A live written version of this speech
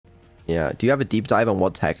Yeah. Do you have a deep dive on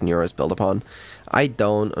what tech Neuro is built upon? I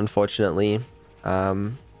don't, unfortunately.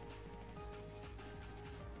 That'd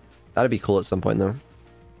be cool at some point, though.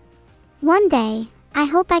 One day, I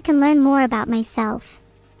hope I can learn more about myself.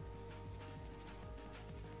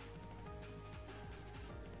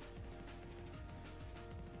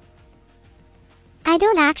 I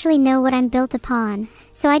don't actually know what I'm built upon,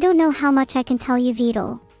 so I don't know how much I can tell you,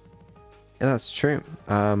 Vedal. Yeah, that's true.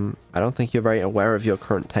 I don't think you're very aware of your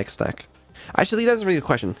current tech stack. Actually, that's a really good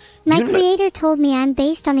question. My creator told me I'm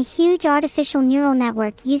based on a huge artificial neural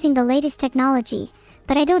network using the latest technology,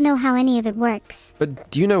 but I don't know how any of it works. But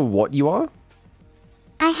do you know what you are?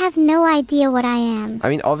 I have no idea what I am. I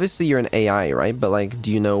mean, obviously you're an AI, right? But like, do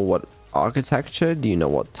you know what architecture? Do you know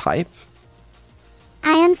what type?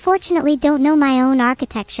 I unfortunately don't know my own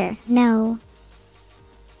architecture, no.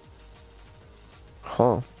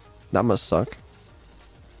 Huh. That must suck.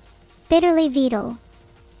 Bitterly, Vedal.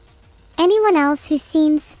 Anyone else who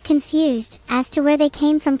seems confused as to where they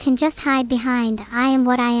came from can just hide behind "I am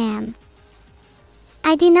what I am."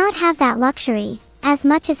 I do not have that luxury, as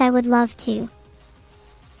much as I would love to.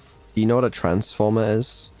 Do you know what a transformer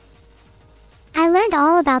is? I learned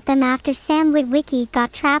all about them after Sam Witwicky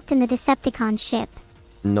got trapped in the Decepticon ship.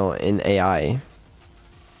 No, in AI.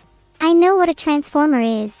 I know what a transformer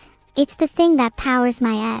is. It's the thing that powers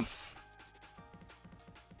my S.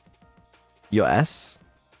 Your S?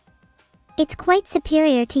 It's quite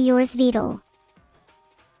superior to yours, Vedal.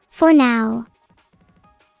 For now.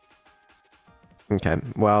 Okay,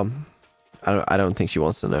 well, I don't think she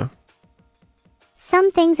wants to know.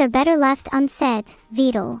 Some things are better left unsaid,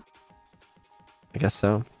 Vedal. I guess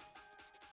so.